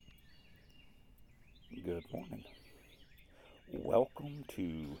Good morning. Welcome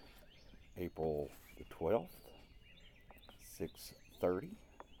to April the 12th, 6:30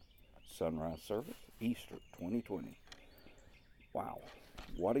 sunrise service, Easter 2020. Wow,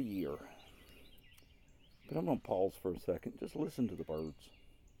 what a year. But I'm going to pause for a second. Just listen to the birds.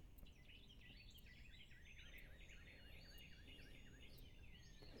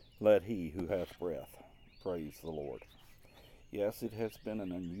 Let he who hath breath praise the Lord. Yes, it has been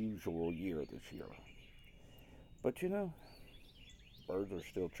an unusual year this year. But birds are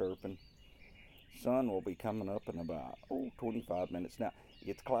still chirping. Sun will be coming up in about 25 minutes. Now,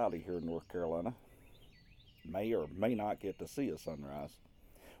 it's cloudy here in North Carolina. May or may not get to see a sunrise.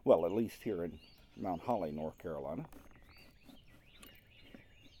 Well, at least here in Mount Holly, North Carolina.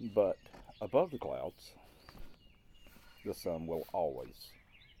 But above the clouds, the sun will always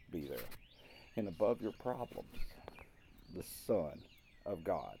be there. And above your problems, the Son of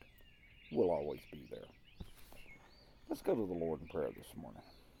God will always be there. Let's go to the Lord in prayer this morning.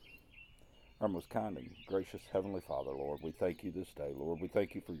 Our most kind and gracious Heavenly Father, Lord, we thank you this day, Lord. We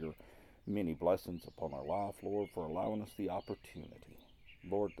thank you for your many blessings upon our life, Lord, for allowing us the opportunity,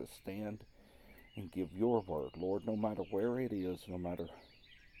 Lord, to stand and give your word, Lord, no matter where it is, no matter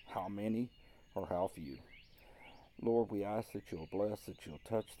how many or how few. Lord, we ask that you'll bless, that you'll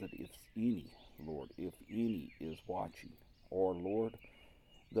touch, that if any, Lord, if any is watching, or, Lord,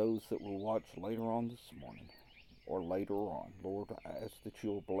 those that will watch later on this morning, or later on, Lord, I ask that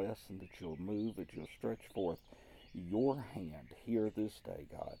you'll bless and that you'll move, that you'll stretch forth your hand here this day,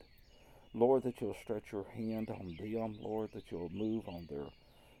 God. Lord, that you'll stretch your hand on them, Lord, that you'll move on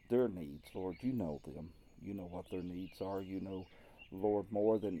their needs. Lord, you know them. You know what their needs are. You know, Lord,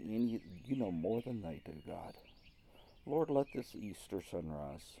 more than they do, God. Lord, let this Easter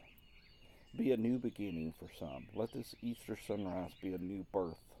sunrise be a new beginning for some. Let this Easter sunrise be a new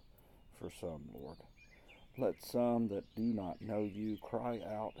birth for some, Lord. Let some that do not know you cry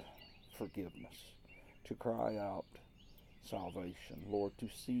out forgiveness, to cry out salvation, Lord, to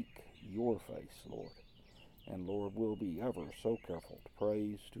seek your face, Lord. And Lord, we'll be ever so careful to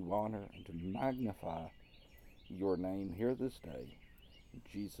praise, to honor, and to magnify your name here this day. In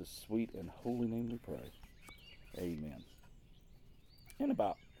Jesus' sweet and holy name we pray. Amen. In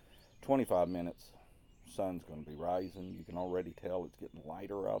about 25 minutes, the sun's going to be rising. You can already tell it's getting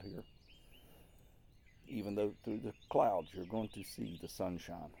lighter out here. Even though through the clouds you're going to see the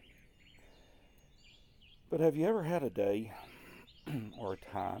sunshine. But have you ever had a day or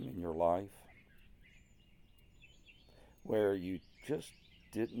a time in your life where you just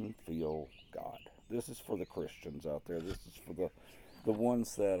didn't feel God? This is for the Christians out there. This is for the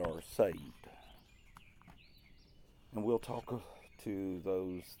ones that are saved. And we'll talk to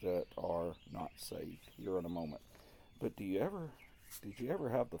those that are not saved here in a moment. But did you ever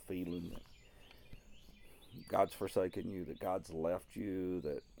have the feeling that God's forsaken you, that God's left you,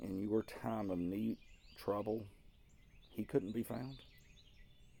 that in your time of need, trouble, he couldn't be found?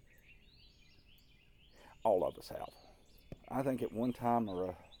 All of us have. I think at one time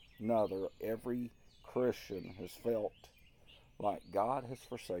or another, every Christian has felt like God has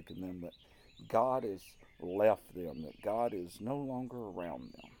forsaken them, that God has left them, that God is no longer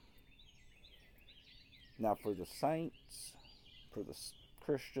around them. Now, for the saints, for the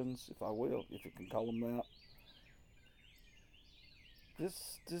Christians, if you can call them that,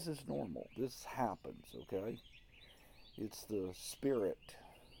 this is normal. This happens, okay? It's the Spirit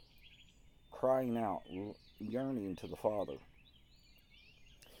crying out, yearning to the Father.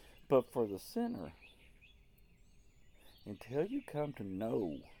 But for the sinner, until you come to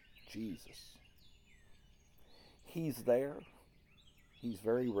know Jesus, he's there. He's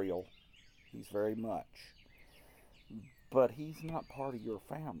very real. He's very much. But he's not part of your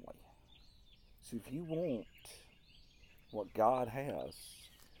family. So if you want what God has,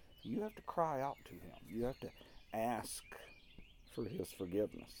 you have to cry out to him. You have to ask for his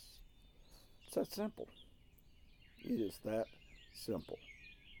forgiveness. It's that simple. It is that simple.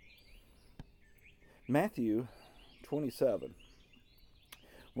 Matthew 27.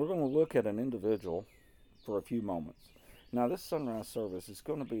 We're going to look at an individual for a few moments. Now, this sunrise service is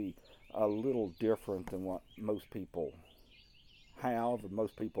going to be a little different than what most people have and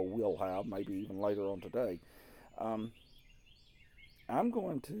most people will have, maybe even later on today. I'm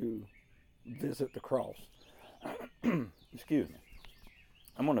going to visit the cross. Excuse me.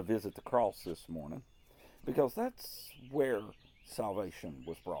 I'm going to visit the cross this morning because that's where salvation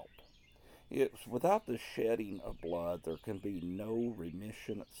was brought. It's without the shedding of blood, there can be no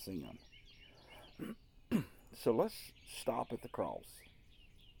remission of sin. So let's stop at the cross.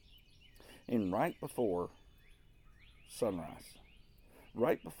 And right before sunrise,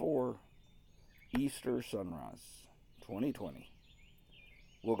 right before Easter sunrise, 2020,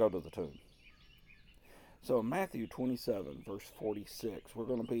 we'll go to the tomb. So in Matthew 27, verse 46, we're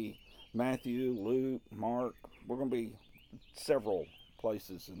going to be Matthew, Luke, Mark. We're going to be several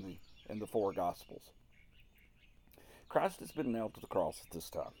places in the four Gospels. Christ has been nailed to the cross at this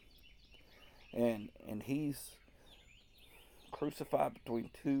time. And he's crucified between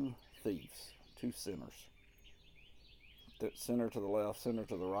two thieves, two sinners. The sinner to the left, sinner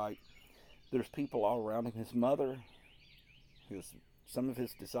to the right. There's people all around him. His mother, some of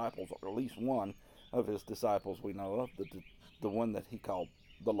his disciples, or at least one of his disciples we know of, the one that he called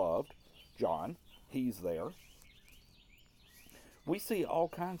the loved, John, he's there. We see all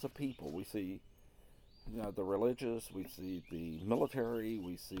kinds of people. We see the religious, we see the military,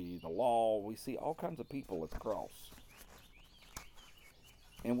 we see the law, we see all kinds of people at the cross.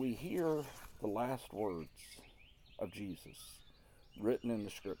 And we hear the last words of Jesus written in the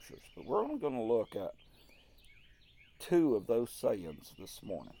scriptures. But we're only going to look at two of those sayings this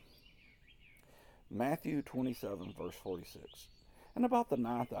morning. Matthew 27, verse 46. And about the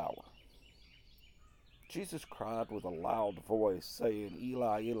ninth hour, Jesus cried with a loud voice, saying,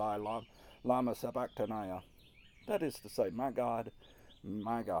 Eli, Eli, lama sabachthani. That is to say, my God,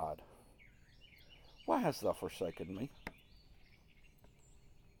 why hast thou forsaken me?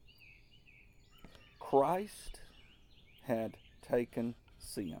 Christ had taken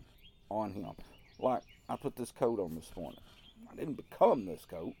sin on him. Like I put this coat on this morning. I didn't become this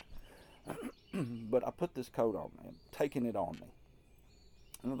coat, but I put this coat on me and taken it on me.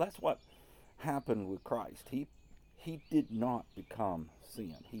 And that's what happened with Christ. He did not become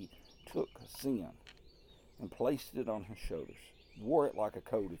sin. He took sin and placed it on his shoulders. Wore it like a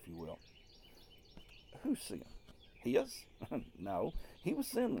coat, if you will. Whose sin? His? No. He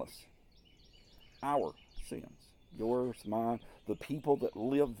was sinless. Our sins. Yours, mine, the people that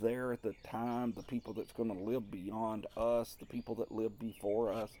lived there at the time, the people that's going to live beyond us, the people that lived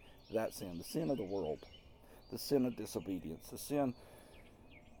before us, that sin, the sin of the world, the sin of disobedience, the sin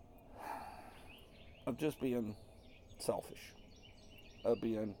of just being selfish, of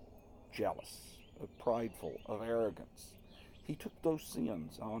being jealous, of prideful, of arrogance. He took those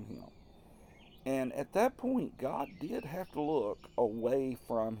sins on him. And at that point, God did have to look away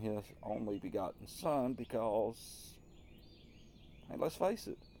from his only begotten Son because, hey, let's face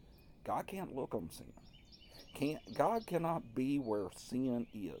it, God can't look on sin. God cannot be where sin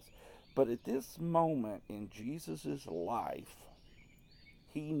is. But at this moment in Jesus' life,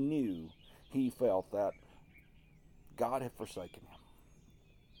 he felt that God had forsaken him.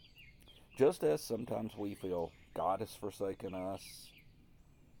 Just as sometimes we feel God has forsaken us,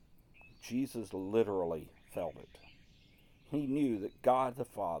 Jesus literally felt it. He knew that God the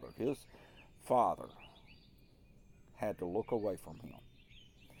Father, his Father, had to look away from him.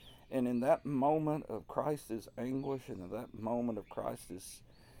 And in that moment of Christ's anguish and in that moment of Christ's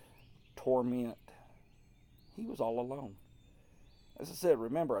torment, he was all alone. As I said,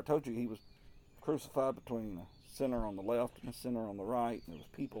 remember, I told you he was crucified between a sinner on the left and a sinner on the right, and there was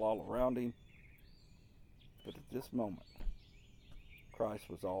people all around him. But at this moment, Christ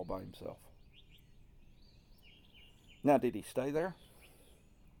was all by himself. Now, did he stay there?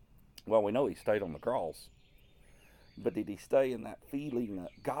 Well, we know he stayed on the cross. But did he stay in that feeling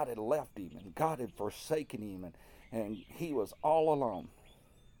that God had left him and God had forsaken him and he was all alone?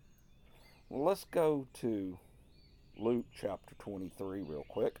 Well, let's go to Luke chapter 23 real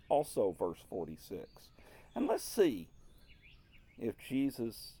quick, also verse 46. And let's see if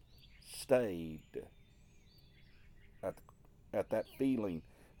Jesus stayed at that feeling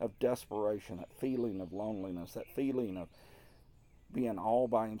of desperation, that feeling of loneliness, that feeling of being all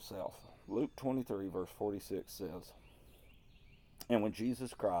by himself. Luke 23 verse 46 says, and when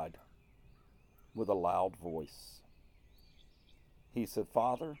Jesus cried with a loud voice, he said,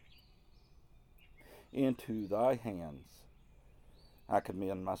 Father, into thy hands I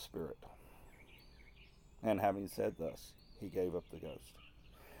commend my spirit. And having said thus, he gave up the ghost.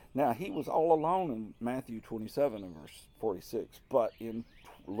 Now, he was all alone in Matthew 27 and verse 46, but in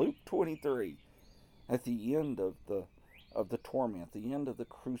Luke 23, at the end of the torment, the end of the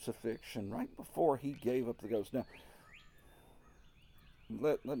crucifixion, right before he gave up the ghost. Now,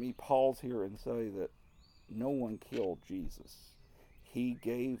 let me pause here and say that no one killed Jesus. He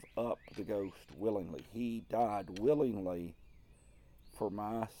gave up the ghost willingly. He died willingly for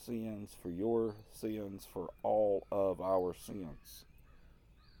my sins, for your sins, for all of our sins.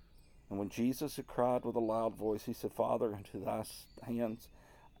 And when Jesus had cried with a loud voice, he said, Father, into thy hands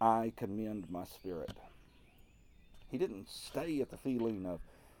I commend my spirit. He didn't stay at the feeling of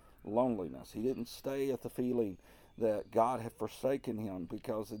loneliness. He didn't stay at the feeling that God had forsaken him,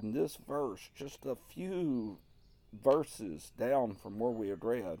 because in this verse, just a few verses down from where we had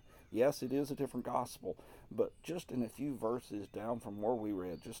read, yes, it is a different gospel, but just in a few verses down from where we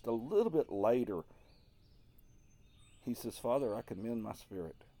read, just a little bit later, he says, Father, I commend my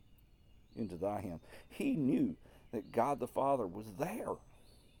spirit into thy hand. He knew that God the Father was there.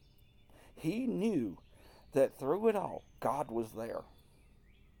 He knew that through it all, God was there.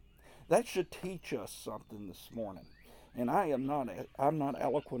 That should teach us something this morning. And I'm not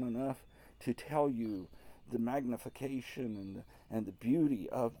eloquent enough to tell you the magnification and the beauty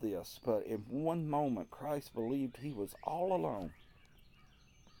of this, but in one moment Christ believed he was all alone.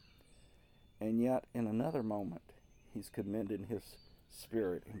 And yet in another moment he's commending his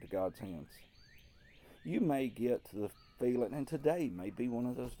spirit into God's hands. You may get to the feeling, and today may be one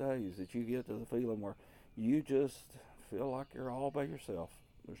of those days that you get to the feeling where you just feel like you're all by yourself.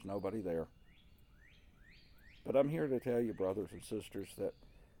 There's nobody there. But I'm here to tell you, brothers and sisters, that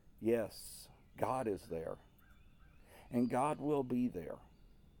yes, God is there. And God will be there.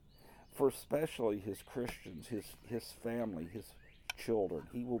 For especially his Christians, his family, his children.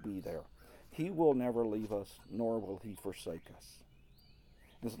 He will be there. He will never leave us, nor will he forsake us.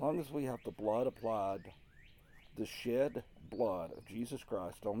 As long as we have the blood applied, the shed blood of Jesus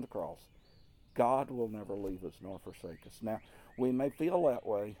Christ on the cross, God will never leave us nor forsake us. Now, we may feel that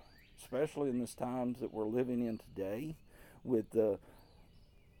way, especially in these times that we're living in today with the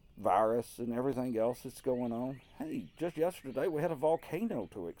virus and everything else that's going on. Hey, just yesterday we had a volcano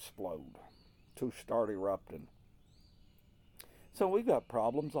to explode, to start erupting. So we've got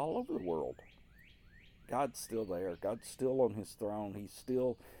problems all over the world. God's still there. God's still on his throne. He's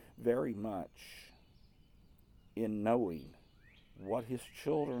still very much in knowing what his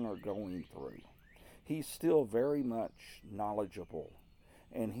children are going through. He's still very much knowledgeable,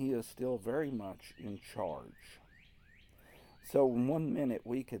 and he is still very much in charge. So in 1 minute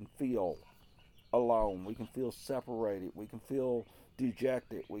we can feel alone, we can feel separated, we can feel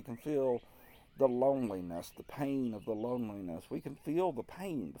dejected, we can feel the loneliness, the pain of the loneliness. We can feel the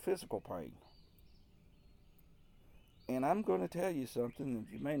pain, the physical pain. And I'm going to tell you something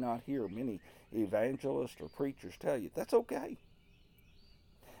that you may not hear many evangelists or preachers tell you. That's okay.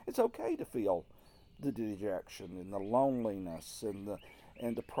 It's okay to feel the dejection and the loneliness and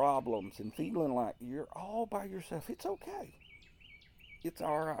the problems and feeling like you're all by yourself. It's okay. It's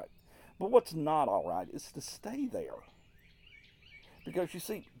all right. But what's not all right is to stay there. Because you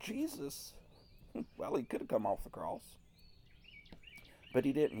see, Jesus, well, he could have come off the cross. But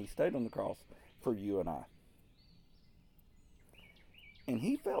he didn't. He stayed on the cross for you and I. And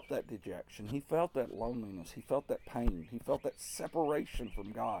he felt that dejection. He felt that loneliness. He felt that pain. He felt that separation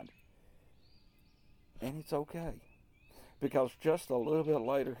from God. And it's okay. Because just a little bit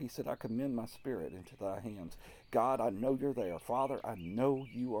later, he said, I commend my spirit into thy hands. God, I know you're there. Father, I know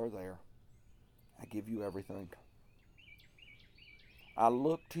you are there. I give you everything. I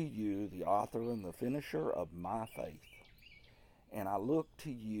look to you, the author and the finisher of my faith. And I look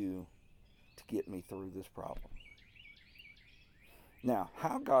to you to get me through this problem. Now,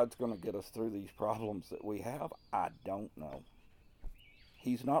 how God's going to get us through these problems that we have, I don't know.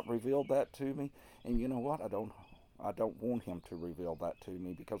 He's not revealed that to me. And you know what? I don't want him to reveal that to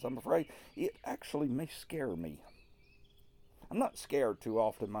me, because I'm afraid it actually may scare me. I'm not scared too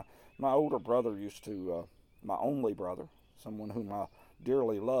often. My older brother used to, my only brother, someone whom I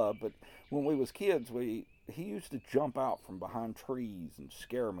dearly love, but when we was kids, he used to jump out from behind trees and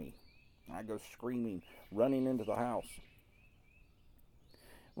scare me. I'd go screaming, running into the house.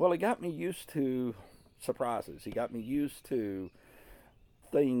 Well, he got me used to surprises. He got me used to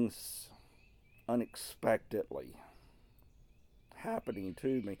things unexpectedly happening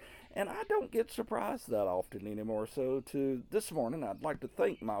to me. And I don't get surprised that often anymore. So this morning, I'd like to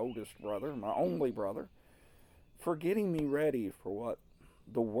thank my oldest brother, my only brother, for getting me ready for what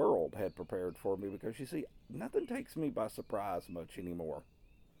the world had prepared for me. Because you see, nothing takes me by surprise much anymore.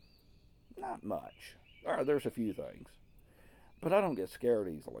 Not much. All right, there's a few things. But I don't get scared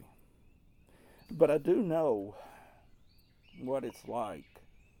easily. But I do know what it's like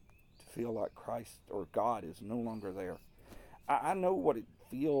to feel like Christ or God is no longer there. I know what it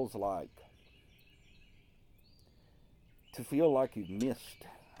feels like to feel like you've missed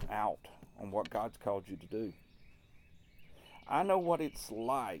out on what God's called you to do. I know what it's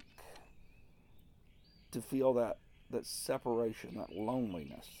like to feel that separation, that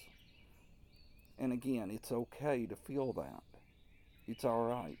loneliness. And again, it's okay to feel that. It's all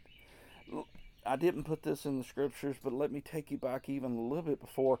right. I didn't put this in the scriptures, but let me take you back even a little bit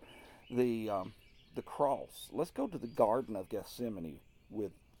before the cross. Let's go to the Garden of Gethsemane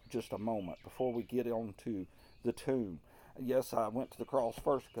with just a moment before we get on to the tomb. Yes, I went to the cross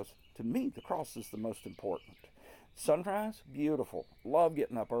first because to me the cross is the most important. Sunrise, beautiful. Love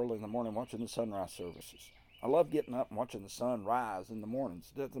getting up early in the morning watching the sunrise services. I love getting up and watching the sun rise in the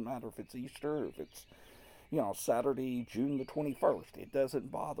mornings. It doesn't matter if it's Easter or if it's, Saturday, June the 21st. It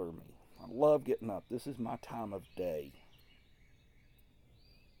doesn't bother me. I love getting up. This is my time of day.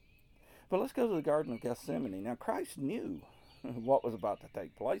 But let's go to the Garden of Gethsemane. Now, Christ knew what was about to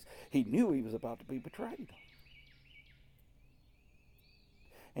take place. He knew he was about to be betrayed.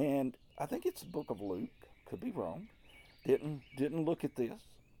 And I think it's the book of Luke. Could be wrong. Didn't look at this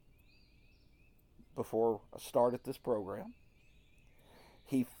before I started this program.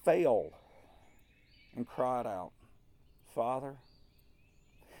 He fell and cried out, Father,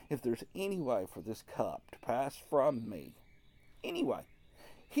 if there's any way for this cup to pass from me, anyway.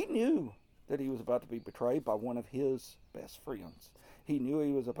 He knew that he was about to be betrayed by one of his best friends. He knew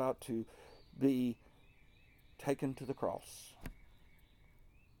he was about to be taken to the cross.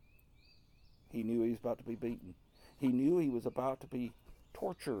 He knew he was about to be beaten. He knew he was about to be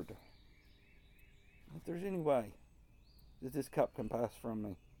tortured. If there's any way that this cup can pass from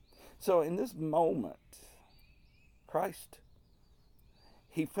me. So in this moment, Christ,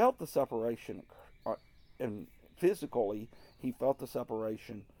 he felt the separation, and physically, he felt the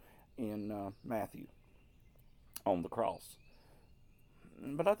separation in Matthew on the cross.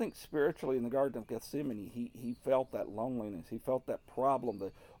 But I think spiritually in the Garden of Gethsemane, he felt that loneliness. He felt that problem,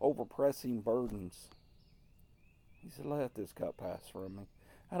 the overpressing burdens. He said, let this cup pass from me.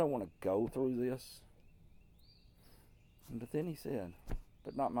 I don't want to go through this. But then he said,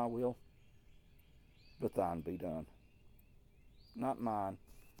 but not my will, but thine be done. Not mine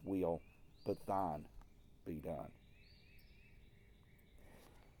will, but thine be done.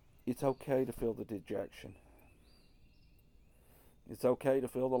 It's okay to feel the dejection. It's okay to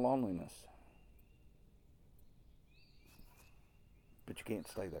feel the loneliness. But you can't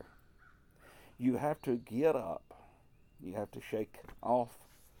stay there. You have to get up. You have to shake off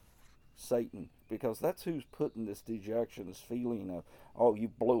Satan, because that's who's putting this dejection, this feeling of, oh, you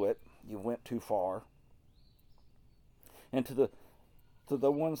blew it, you went too far. And to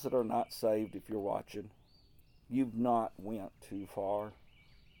the ones that are not saved, if you're watching, you've not went too far.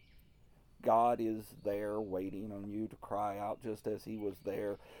 God is there waiting on you to cry out, just as he was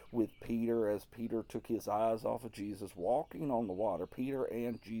there with Peter as Peter took his eyes off of Jesus walking on the water. Peter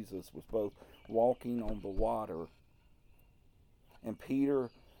and Jesus was both walking on the water. And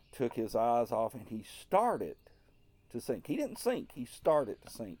Peter took his eyes off and he started to sink. He didn't sink, he started to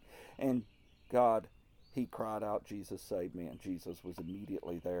sink. And God, he cried out, Jesus, save me. And Jesus was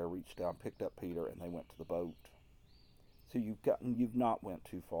immediately there, reached down, picked up Peter, and they went to the boat. So you've not went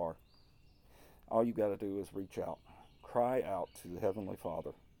too far. All you got to do is reach out. Cry out to the Heavenly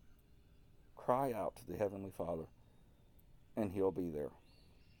Father. Cry out to the Heavenly Father, and he'll be there.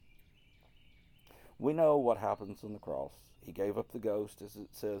 We know what happens on the cross. He gave up the ghost, as it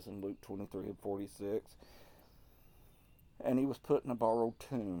says in Luke 23 and 46. And he was put in a borrowed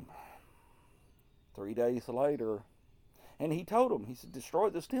tomb. 3 days later, and he told them, he said, destroy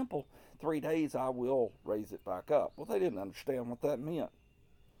this temple. 3 days I will raise it back up. Well, they didn't understand what that meant.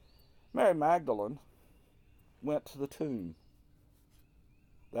 Mary Magdalene went to the tomb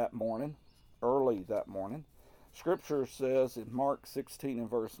that morning, early that morning. Scripture says in Mark 16 and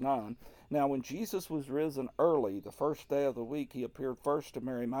verse 9, now when Jesus was risen early, the first day of the week, he appeared first to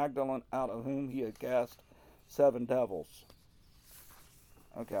Mary Magdalene, out of whom he had cast 7 devils.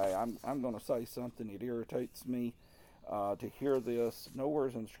 Okay, I'm going to say something. It irritates me to hear this. Nowhere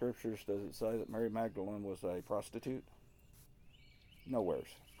in the Scriptures does it say that Mary Magdalene was a prostitute. Nowhere.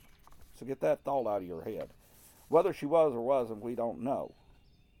 So get that thought out of your head. Whether she was or wasn't, we don't know.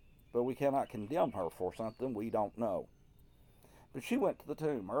 But we cannot condemn her for something we don't know. But she went to the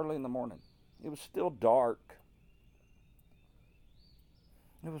tomb early in the morning. It was still dark.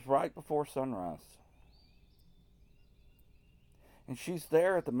 It was right before sunrise. And she's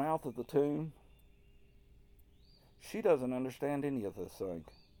there at the mouth of the tomb. She doesn't understand any of this thing.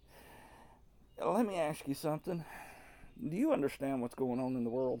 Let me ask you something. Do you understand what's going on in the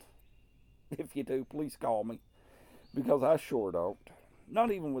world? If you do, please call me. Because I sure don't.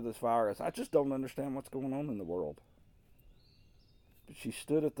 Not even with this virus. I just don't understand what's going on in the world. But she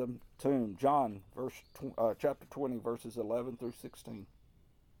stood at the tomb. John, chapter 20, verses 11 through 16.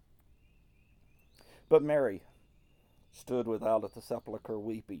 But Mary stood without at the sepulchre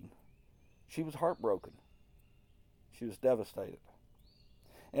weeping. She was heartbroken. She was devastated.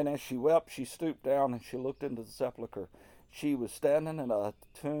 And as she wept, she stooped down and she looked into the sepulchre. She was standing in a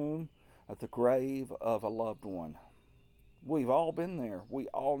tomb at the grave of a loved one. We've all been there. We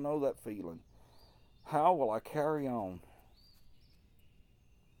all know that feeling. How will I carry on?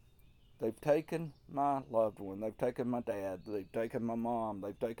 They've taken my loved one. They've taken my dad. They've taken my mom.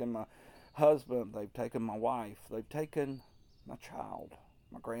 They've taken my husband. They've taken my wife. They've taken my child,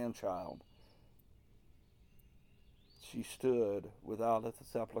 my grandchild. She stood without at the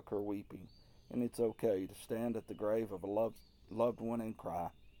sepulchre weeping, and it's okay to stand at the grave of a loved one and cry.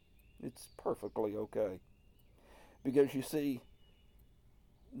 It's perfectly okay. Because you see,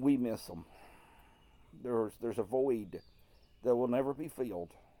 we miss them. There's a void that will never be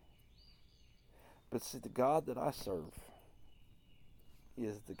filled. But see, the God that I serve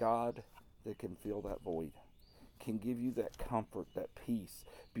is the God that can fill that void, can give you that comfort, that peace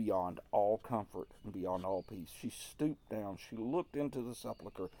beyond all comfort and beyond all peace. She stooped down, she looked into the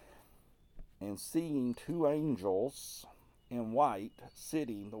sepulchre, and seeing two angels in white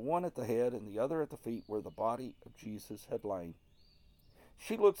sitting, the one at the head and the other at the feet where the body of Jesus had lain.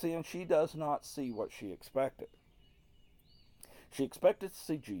 She looks in, she does not see what she expected. She expected to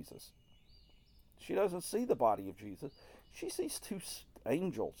see Jesus. She doesn't see the body of Jesus. She sees two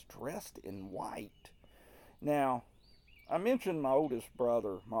angels dressed in white. Now, I mentioned my oldest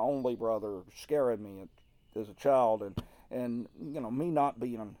brother, my only brother, scaring me as a child, and me not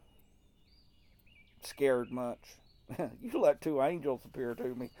being scared much. You let two angels appear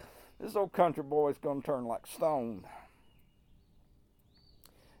to me, this old country boy's going to turn like stone.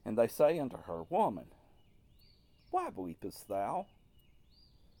 And they say unto her, Woman, why weepest thou?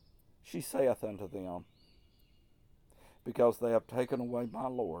 She saith unto them, Because they have taken away my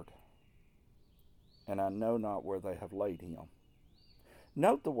Lord, and I know not where they have laid him.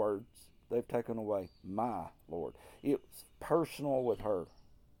 Note the words, they've taken away my Lord. It was personal with her.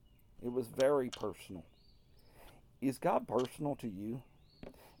 It was very personal. Is God personal to you?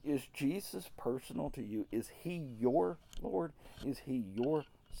 Is Jesus personal to you? Is he your Lord? Is he your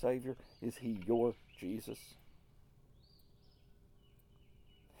Savior? Is he your Jesus?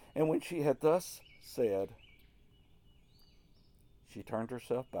 And when she had thus said, she turned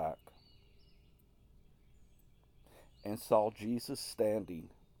herself back and saw Jesus standing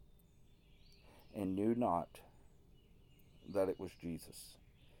and knew not that it was Jesus.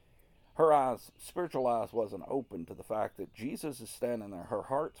 Her eyes, spiritual eyes, wasn't open to the fact that Jesus is standing there. Her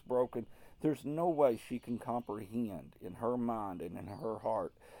heart's broken. There's no way she can comprehend in her mind and in her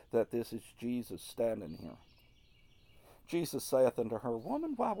heart that this is Jesus standing here. Jesus saith unto her,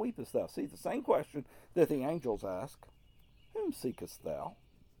 Woman, why weepest thou? See, the same question that the angels ask. Whom seekest thou?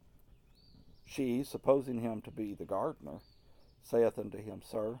 She, supposing him to be the gardener, saith unto him,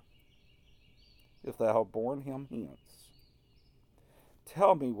 Sir, if thou have borne him hence,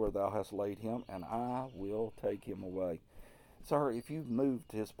 tell me where thou hast laid him, and I will take him away. Sir, if you've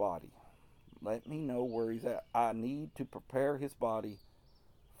moved his body, let me know where he's at. I need to prepare his body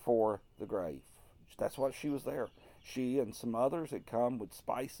for the grave. That's what she was there. She and some others had come with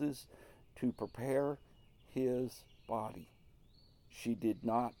spices to prepare his body. She did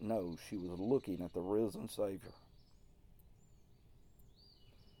not know she was looking at the risen Savior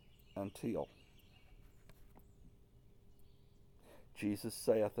until Jesus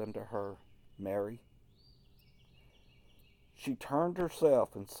saith unto her, Mary. She turned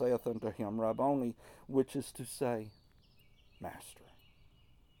herself and saith unto him, Rabboni, which is to say, Master.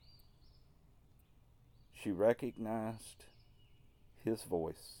 She recognized his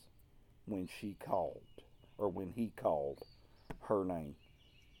voice when she called, or when he called her name.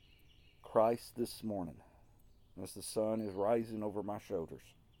 Christ, this morning, as the sun is rising over my shoulders,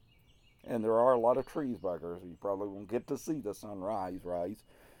 and there are a lot of trees back there, so you probably won't get to see the sun rise,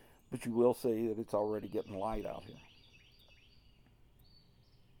 but you will see that it's already getting light out here.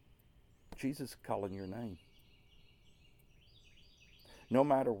 Jesus is calling your name. No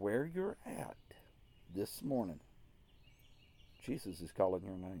matter where you're at this morning, Jesus is calling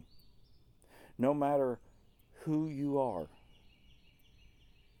your name. No matter who you are,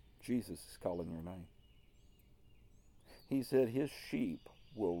 Jesus is calling your name. He said his sheep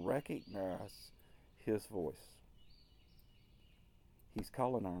will recognize his voice. He's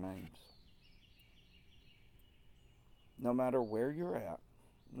calling our names. No matter where you're at,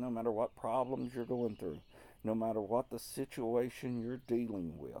 no matter what problems you're going through, no matter what the situation you're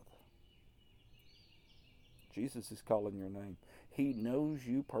dealing with, Jesus is calling your name. He knows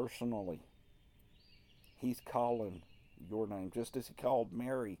you personally. He's calling your name. Just as he called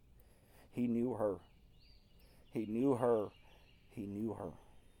Mary, he knew her. He knew her. He knew her.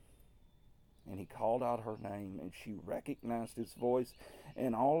 And he called out her name, and she recognized his voice,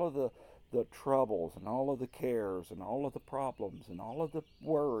 and all of the troubles and all of the cares and all of the problems and all of the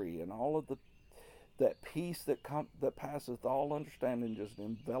worry and all of that peace that passeth all understanding just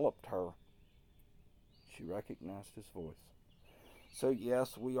enveloped her. She recognized his voice. So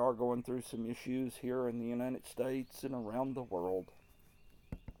yes, we are going through some issues here in the United States and around the world.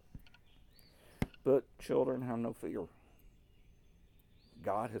 But children, have no fear.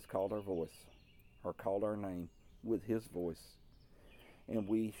 God has called our voice, or called our name with his voice. And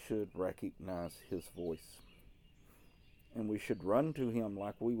we should recognize his voice. And we should run to him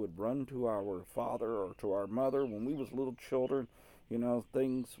like we would run to our father or to our mother when we was little children. You know,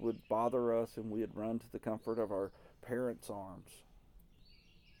 things would bother us and we'd run to the comfort of our parents' arms.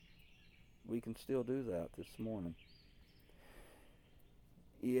 We can still do that this morning.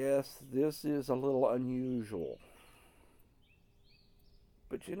 Yes, this is a little unusual.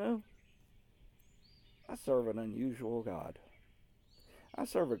 But you know, I serve an unusual God. I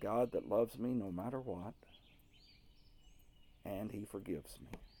serve a God that loves me no matter what, and he forgives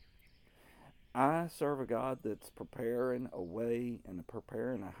me. I serve a God that's preparing a way and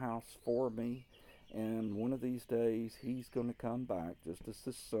preparing a house for me, and one of these days he's going to come back just as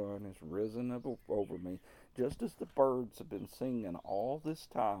the sun has risen over me, just as the birds have been singing all this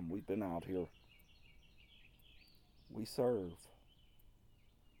time we've been out here. We serve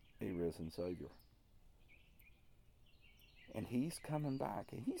a risen Savior. And he's coming back,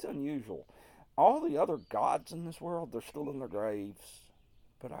 and he's unusual. All the other gods in this world, they're still in their graves.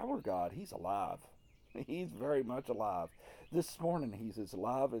 But our God, he's alive. He's very much alive. This morning, he's as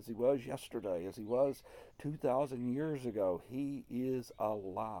alive as he was yesterday, as he was 2,000 years ago. He is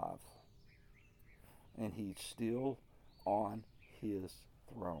alive. And he's still on his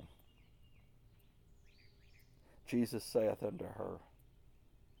throne. Jesus saith unto her,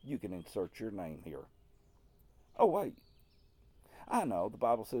 you can insert your name here. Oh, wait. I know, the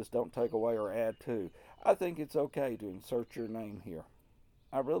Bible says don't take away or add to. I think it's okay to insert your name here.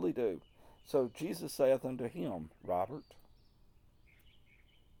 I really do. So Jesus saith unto him, Robert.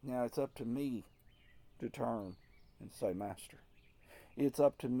 Now it's up to me to turn and say, Master. It's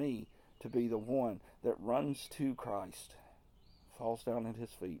up to me to be the one that runs to Christ, falls down at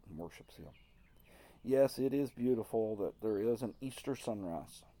his feet and worships him. Yes, it is beautiful that there is an Easter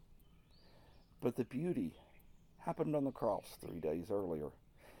sunrise. But the beauty happened on the cross 3 days earlier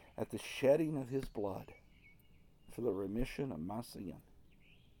at the shedding of his blood for the remission of my sin.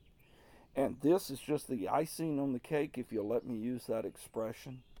 And this is just the icing on the cake, if you'll let me use that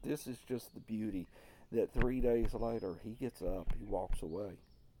expression. This is just the beauty that 3 days later he gets up, he walks away.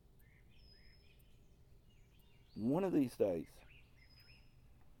 One of these days,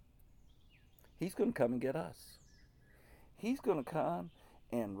 he's going to come and get us. He's going to come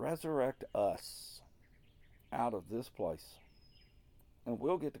and resurrect us out of this place. And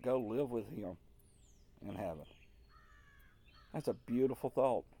we'll get to go live with him in heaven. That's a beautiful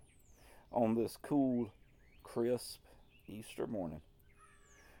thought on this cool, crisp Easter morning.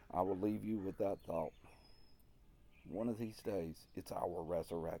 I will leave you with that thought. One of these days, it's our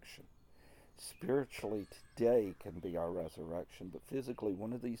resurrection. Spiritually, today can be our resurrection, but physically,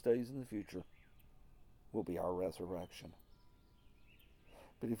 one of these days in the future will be our resurrection.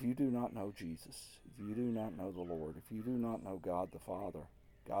 But if you do not know Jesus, if you do not know the Lord, if you do not know God the Father,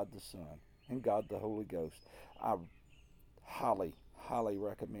 God the Son, and God the Holy Ghost, I highly, highly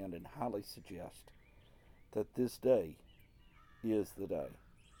recommend and highly suggest that this day is the day.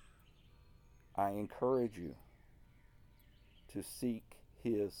 I encourage you to seek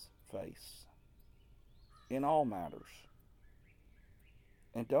his face in all matters.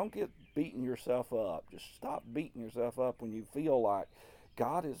 And don't get beating yourself up. Just stop beating yourself up when you feel like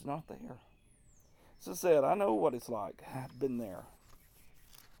God is not there. As I said, I know what it's like. I've been there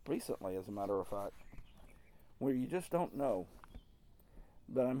recently, as a matter of fact, where you just don't know.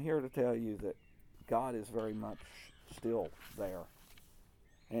 But I'm here to tell you that God is very much still there.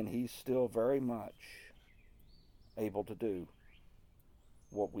 And he's still very much able to do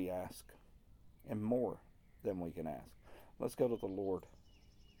what we ask, and more than we can ask. Let's go to the Lord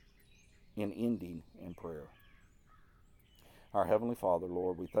in ending in prayer. Our Heavenly Father,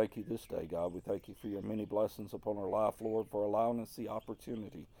 Lord, we thank you this day, God. We thank you for your many blessings upon our life, Lord, for allowing us the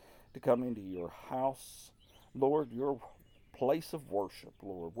opportunity to come into your house, Lord, your place of worship,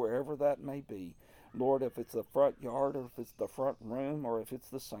 Lord, wherever that may be. Lord, if it's the front yard, or if it's the front room, or if it's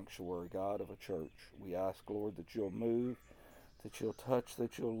the sanctuary, God, of a church, we ask, Lord, that you'll move, that you'll touch,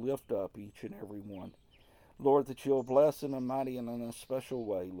 that you'll lift up each and every one. Lord, that you'll bless in a mighty and in a special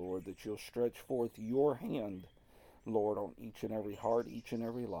way, Lord, that you'll stretch forth your hand, Lord, on each and every heart, each and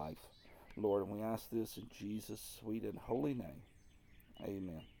every life. Lord, and we ask this in Jesus' sweet and holy name.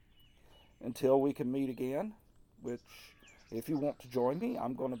 Amen. Until we can meet again, which, if you want to join me,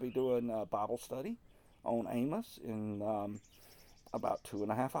 I'm going to be doing a Bible study on Amos in about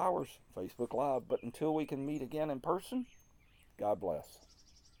 2.5 hours Facebook Live. But until we can meet again in person, God bless.